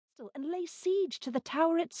battle and lay siege to the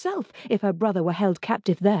tower itself if her brother were held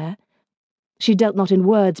captive there. She dealt not in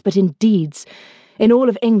words but in deeds. In all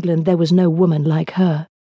of England there was no woman like her.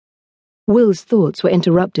 Will's thoughts were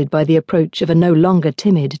interrupted by the approach of a no longer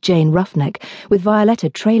timid Jane Roughneck, with Violetta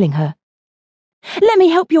trailing her. "Let me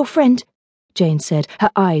help your friend," Jane said,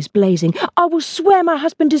 her eyes blazing. "I will swear my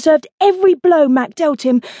husband deserved every blow Mac dealt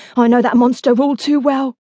him. I know that monster all too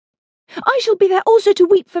well. I shall be there also to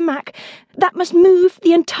weep for Mac. That must move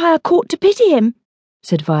the entire court to pity him,"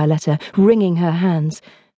 said Violetta, wringing her hands.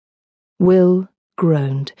 Will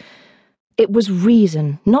groaned. It was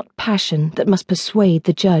reason, not passion, that must persuade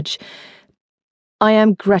the judge. "I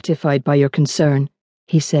am gratified by your concern,"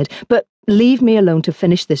 he said, "but leave me alone to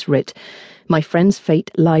finish this writ. My friend's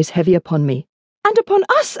fate lies heavy upon me." "And upon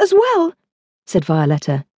us as well," said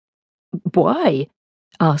Violetta. "Why?"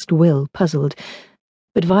 asked Will, puzzled.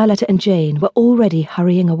 But Violetta and Jane were already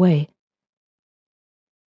hurrying away.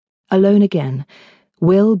 Alone again,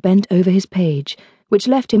 Will bent over his page, which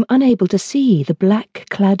left him unable to see the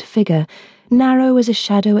black-clad figure, narrow as a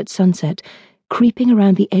shadow at sunset, creeping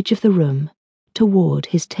around the edge of the room toward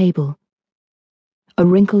his table. A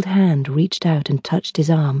wrinkled hand reached out and touched his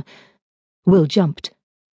arm. Will jumped.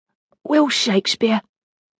 "Will Shakespeare,"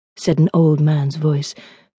 said an old man's voice.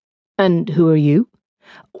 "And who are you?"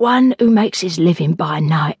 "One who makes his living by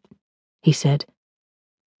night," he said.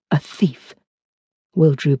 "A thief."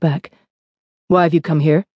 Will drew back. "Why have you come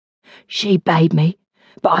here?" "She bade me,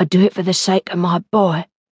 but I do it for the sake of my boy."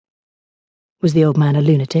 Was the old man a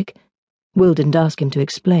lunatic? Will didn't ask him to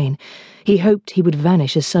explain. He hoped he would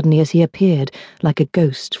vanish as suddenly as he appeared, like a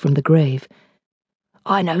ghost from the grave.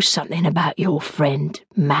 "I know something about your friend,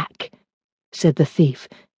 Mac," said the thief,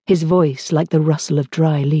 his voice like the rustle of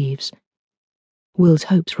dry leaves. Will's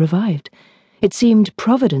hopes revived. It seemed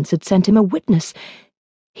Providence had sent him a witness.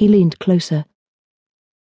 He leaned closer.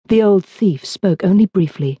 The old thief spoke only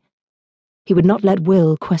briefly. He would not let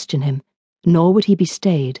Will question him, nor would he be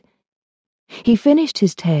stayed. He finished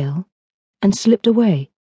his tale and slipped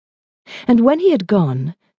away. And when he had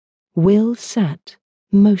gone, Will sat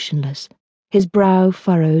motionless, his brow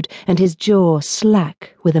furrowed and his jaw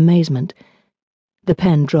slack with amazement. The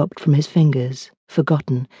pen dropped from his fingers,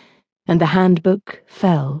 forgotten, and the handbook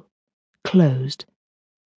fell, closed.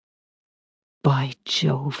 "By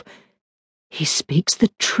Jove, he speaks the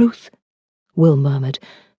truth," Will murmured.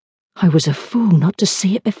 "I was a fool not to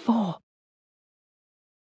see it before."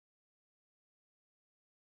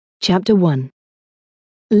 Chapter 1.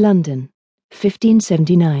 London,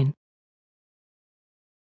 1579.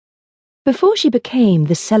 Before she became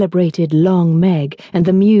the celebrated Long Meg and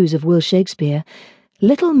the muse of Will Shakespeare,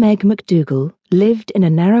 little Meg MacDougall lived in a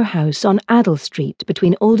narrow house on Addle Street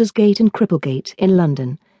between Aldersgate and Cripplegate in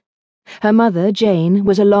London. Her mother, Jane,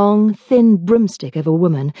 was a long, thin broomstick of a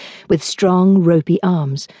woman with strong, ropey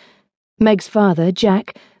arms. Meg's father,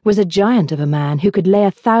 Jack, was a giant of a man who could lay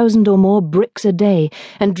 1,000 or more bricks a day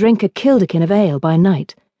and drink a kilderkin of ale by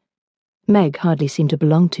night. Meg hardly seemed to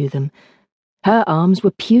belong to them. Her arms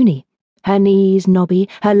were puny, her knees knobby,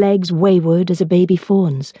 her legs wayward as a baby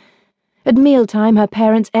fawn's. At mealtime her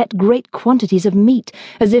parents ate great quantities of meat,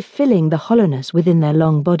 as if filling the hollowness within their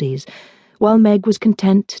long bodies, while Meg was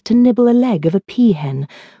content to nibble a leg of a peahen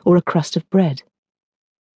or a crust of bread.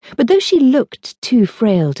 But though she looked too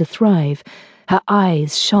frail to thrive, her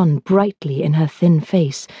eyes shone brightly in her thin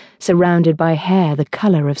face, surrounded by hair the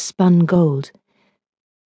colour of spun gold.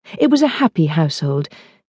 It was a happy household,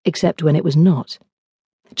 except when it was not.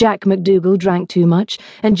 Jack MacDougall drank too much,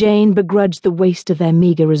 and Jane begrudged the waste of their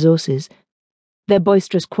meagre resources. Their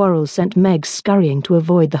boisterous quarrels sent Meg scurrying to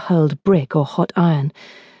avoid the hurled brick or hot iron.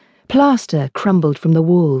 Plaster crumbled from the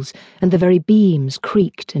walls, and the very beams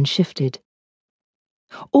creaked and shifted.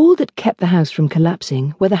 All that kept the house from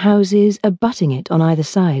collapsing were the houses abutting it on either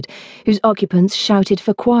side, whose occupants shouted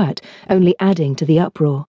for quiet, only adding to the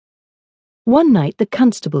uproar. One night the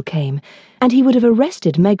constable came, and he would have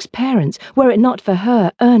arrested Meg's parents were it not for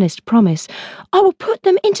her earnest promise, "I will put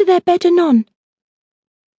them into their bed anon."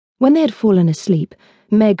 When they had fallen asleep,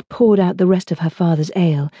 Meg poured out the rest of her father's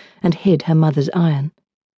ale and hid her mother's iron.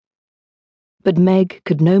 But Meg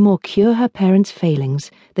could no more cure her parents' failings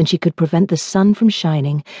than she could prevent the sun from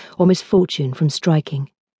shining or misfortune from striking.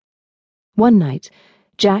 One night,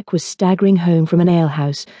 Jack was staggering home from an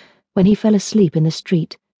alehouse when he fell asleep in the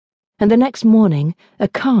street, and the next morning a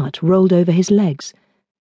cart rolled over his legs.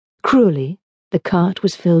 Cruelly, the cart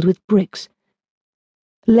was filled with bricks.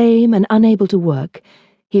 Lame and unable to work,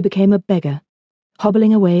 he became a beggar,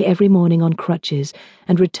 hobbling away every morning on crutches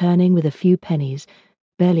and returning with a few pennies,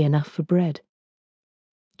 barely enough for bread.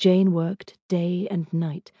 Jane worked day and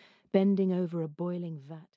night, bending over a boiling vat.